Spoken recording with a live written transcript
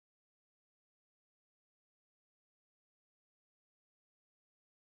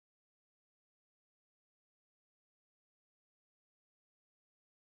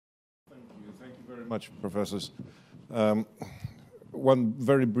very much, professors. One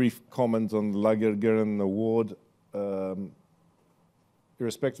very brief comment on the Lagergren Award.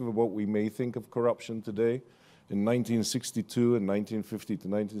 Irrespective of what we may think of corruption today, in 1962 and 1950 to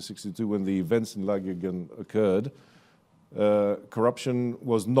 1962, when the events in Lagergren occurred, corruption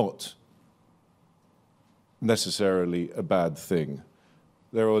was not necessarily a bad thing.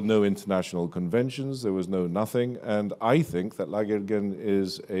 There were no international conventions, there was no nothing, and I think that Lagergren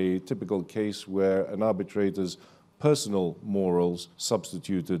is a typical case where an arbitrator's personal morals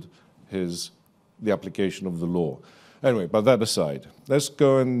substituted the application of the law. Anyway, but that aside, let's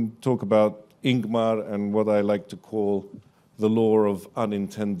go and talk about Ingmar and what I like to call the law of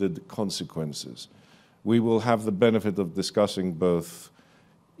unintended consequences. We will have the benefit of discussing both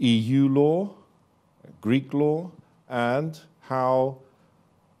EU law, Greek law, and how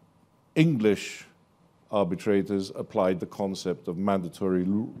English arbitrators applied the concept of mandatory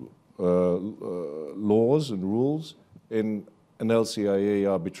laws and rules in an LCIA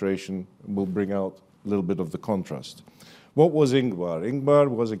arbitration. We'll bring out a little bit of the contrast. What was Ingmar? Ingmar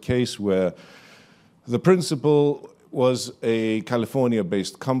was a case where the principal was a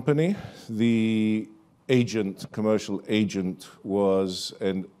California-based company. The agent, commercial agent, was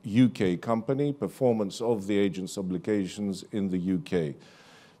an UK company, performance of the agent's obligations in the UK.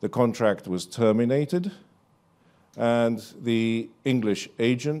 The contract was terminated, and the English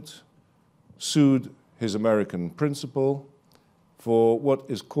agent sued his American principal for what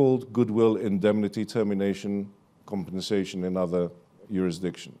is called goodwill indemnity, termination compensation in other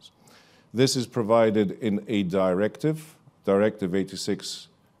jurisdictions. This is provided in a directive, Directive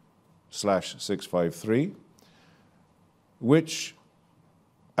 86/653, which,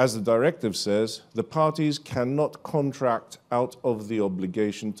 as the directive says, the parties cannot contract out of the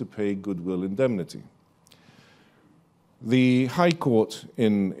obligation to pay goodwill indemnity. The High Court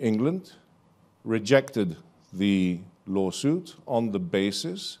in England rejected the lawsuit on the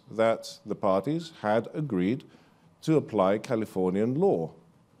basis that the parties had agreed to apply Californian law,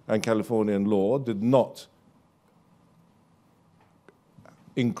 and Californian law did not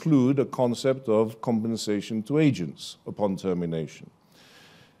include a concept of compensation to agents upon termination.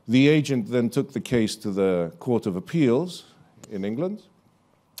 The agent then took the case to the Court of Appeals in England,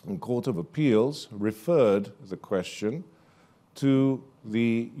 and Court of Appeals referred the question to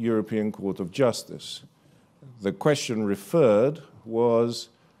the European Court of Justice. The question referred was,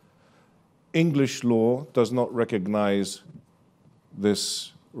 English law does not recognize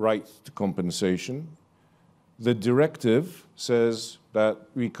this right to compensation. The directive says that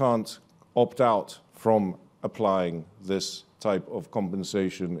we can't opt out from applying this type of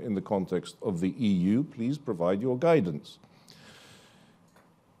compensation in the context of the EU. Please provide your guidance.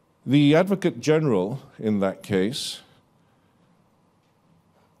 The Advocate General in that case,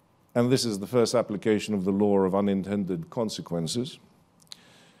 and this is the first application of the law of unintended consequences,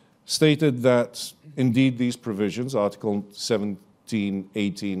 stated that indeed these provisions, Article 17,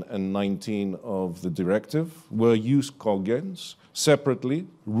 18, and 19 of the directive, were jus cogens, separately,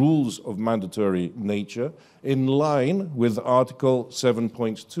 rules of mandatory nature, in line with Article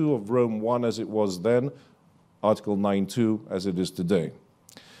 7.2 of Rome I as it was then, Article 9.2 as it is today.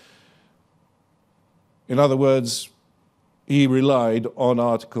 In other words, he relied on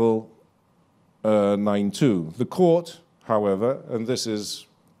Article 9.2. The court, however, and this is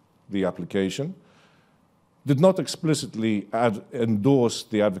the application, did not explicitly endorse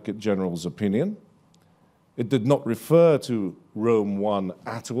the Advocate General's opinion. It did not refer to Rome I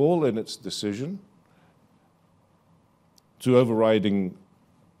at all in its decision, to overriding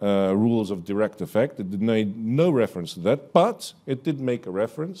rules of direct effect. It made no reference to that, but it did make a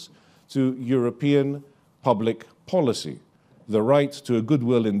reference to European public policy. The right to a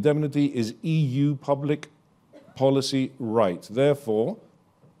goodwill indemnity is EU public policy right. Therefore,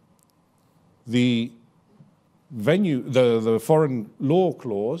 the foreign law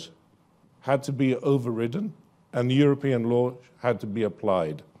clause had to be overridden and the European law had to be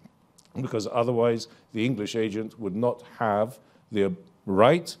applied, because otherwise the English agent would not have the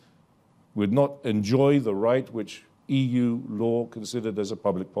right, would not enjoy the right which EU law considered as a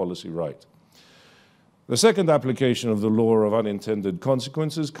public policy right. The second application of the law of unintended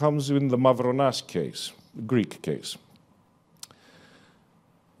consequences comes in the Mavronas case, the Greek case,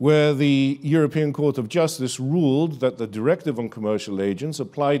 where the European Court of Justice ruled that the directive on commercial agents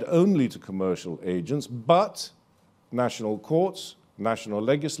applied only to commercial agents, but national courts, national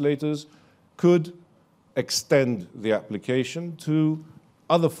legislators could extend the application to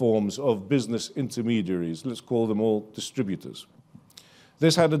other forms of business intermediaries. Let's call them all distributors.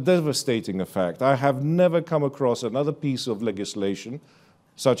 This had a devastating effect. I have never come across another piece of legislation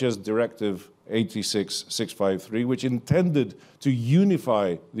such as Directive 86/653, which intended to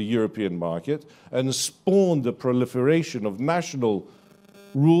unify the European market and spawned the proliferation of national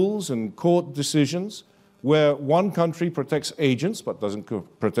rules and court decisions where one country protects agents but doesn't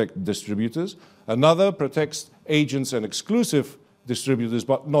protect distributors, another protects agents and exclusive distributors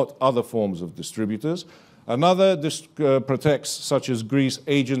but not other forms of distributors, another protects, such as Greece,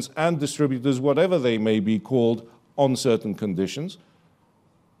 agents and distributors, whatever they may be called, on certain conditions.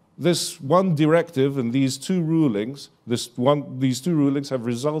 This one directive and these two rulings, these two rulings have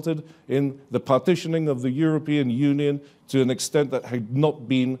resulted in the partitioning of the European Union to an extent that had not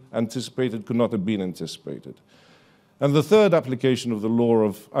been anticipated, could not have been anticipated. And the third application of the law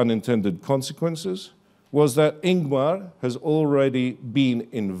of unintended consequences was that Ingmar has already been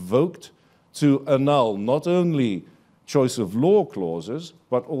invoked to annul not only choice of law clauses,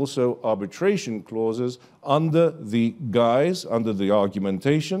 but also arbitration clauses under the guise, under the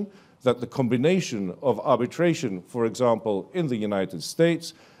argumentation that the combination of arbitration, for example, in the United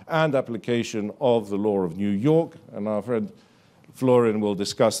States, and application of the law of New York, and our friend Florian will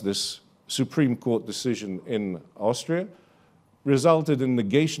discuss this Supreme Court decision in Austria, resulted in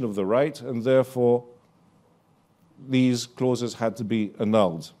negation of the right, and therefore these clauses had to be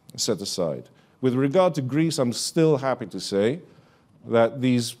annulled, set aside. With regard to Greece, I'm still happy to say that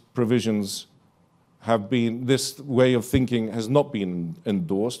these provisions have been, this way of thinking has not been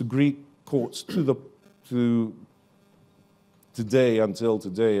endorsed. The Greek courts today, until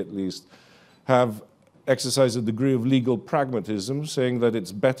today at least, have exercised a degree of legal pragmatism, saying that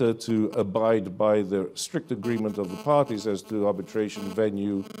it's better to abide by the strict agreement of the parties as to arbitration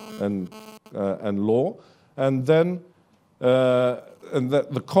venue and law, and then and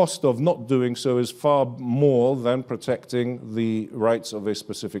that the cost of not doing so is far more than protecting the rights of a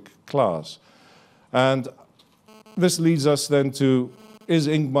specific class. And this leads us then to, is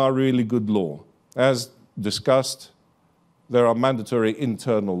Ingmar really good law? As discussed, there are mandatory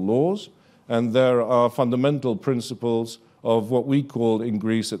internal laws, and there are fundamental principles of what we call, in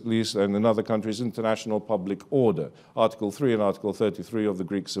Greece at least, and in other countries, international public order, Article 3 and Article 33 of the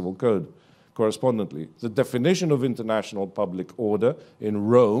Greek Civil Code. Correspondently, the definition of international public order in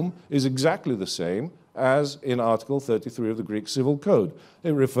Rome is exactly the same as in Article 33 of the Greek Civil Code.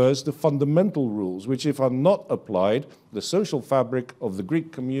 It refers to fundamental rules, which if are not applied, the social fabric of the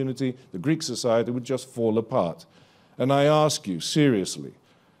Greek community, the Greek society, would just fall apart. And I ask you, seriously,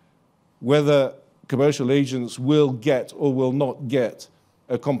 whether commercial agents will get or will not get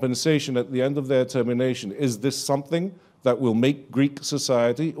a compensation at the end of their termination. Is this something that will make Greek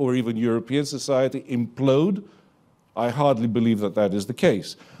society or even European society implode? I hardly believe that that is the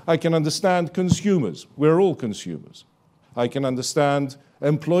case. I can understand consumers. We're all consumers. I can understand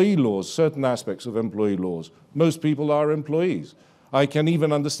employee laws, certain aspects of employee laws. Most people are employees. I can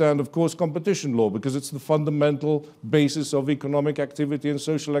even understand, of course, competition law, because it's the fundamental basis of economic activity and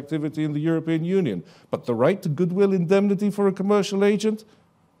social activity in the European Union. But the right to goodwill indemnity for a commercial agent?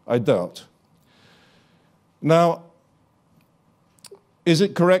 I doubt. Now, is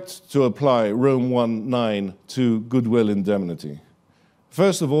it correct to apply Rome 1.9 to goodwill indemnity?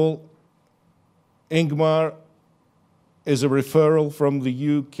 First of all, Ingmar is a referral from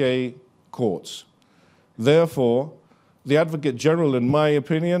the UK courts. Therefore, the Advocate General, in my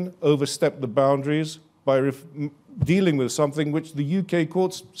opinion, overstepped the boundaries by dealing with something which the UK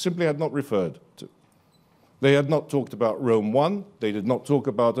courts simply had not referred to. They had not talked about Rome 1. They did not talk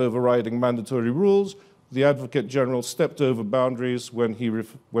about overriding mandatory rules. The Advocate General stepped over boundaries when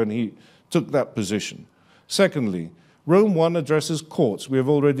he took that position. Secondly, Rome 1 addresses courts. We have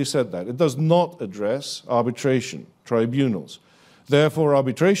already said that. It does not address arbitration tribunals. Therefore,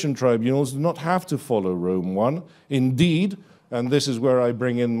 arbitration tribunals do not have to follow Rome 1. Indeed, and this is where I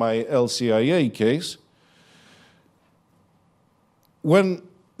bring in my LCIA case, when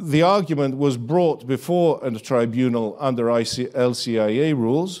the argument was brought before a tribunal under LCIA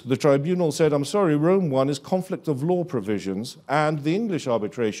rules, the tribunal said, I'm sorry, Rome 1 is conflict of law provisions, and the English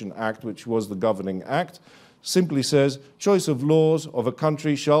Arbitration Act, which was the governing act, simply says, choice of laws of a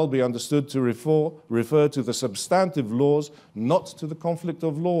country shall be understood to refer to the substantive laws, not to the conflict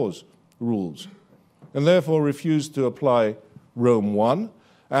of laws rules, and therefore refused to apply Rome 1.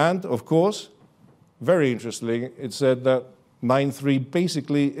 And, of course, very interestingly, it said that 9.3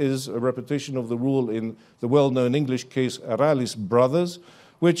 basically is a repetition of the rule in the well-known English case Aralis Brothers,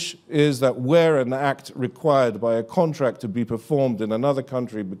 which is that where an act required by a contract to be performed in another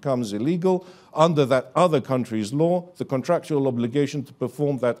country becomes illegal, under that other country's law, the contractual obligation to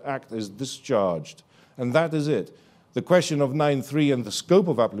perform that act is discharged. And that is it. The question of 9.3 and the scope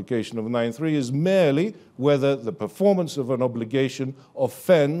of application of 9.3 is merely whether the performance of an obligation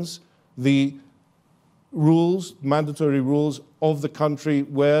offends the rules, mandatory rules of the country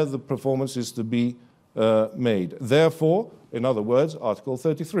where the performance is to be made. Therefore, in other words, Article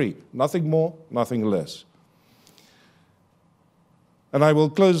 33, nothing more, nothing less. And I will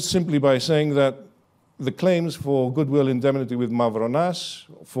close simply by saying that the claims for goodwill indemnity with Mavronas,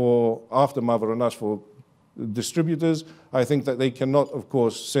 after Mavronas for distributors, I think that they cannot, of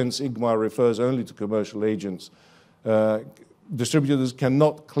course, since IGMAR refers only to commercial agents, distributors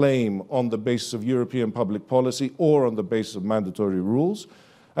cannot claim on the basis of European public policy or on the basis of mandatory rules.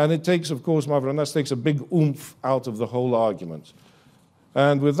 And it takes, of course, Mavronas takes a big oomph out of the whole argument.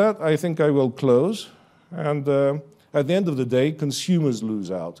 And with that, I think I will close. And at the end of the day, consumers lose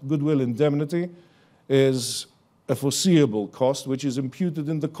out. Goodwill indemnity is a foreseeable cost, which is imputed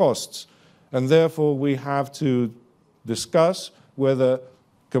in the costs. And therefore, we have to discuss whether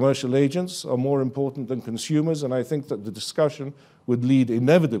commercial agents are more important than consumers. And I think that the discussion would lead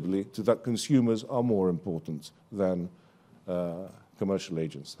inevitably to that consumers are more important than commercial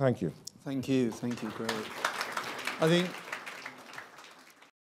agents. Thank you. Thank you, Greg. I think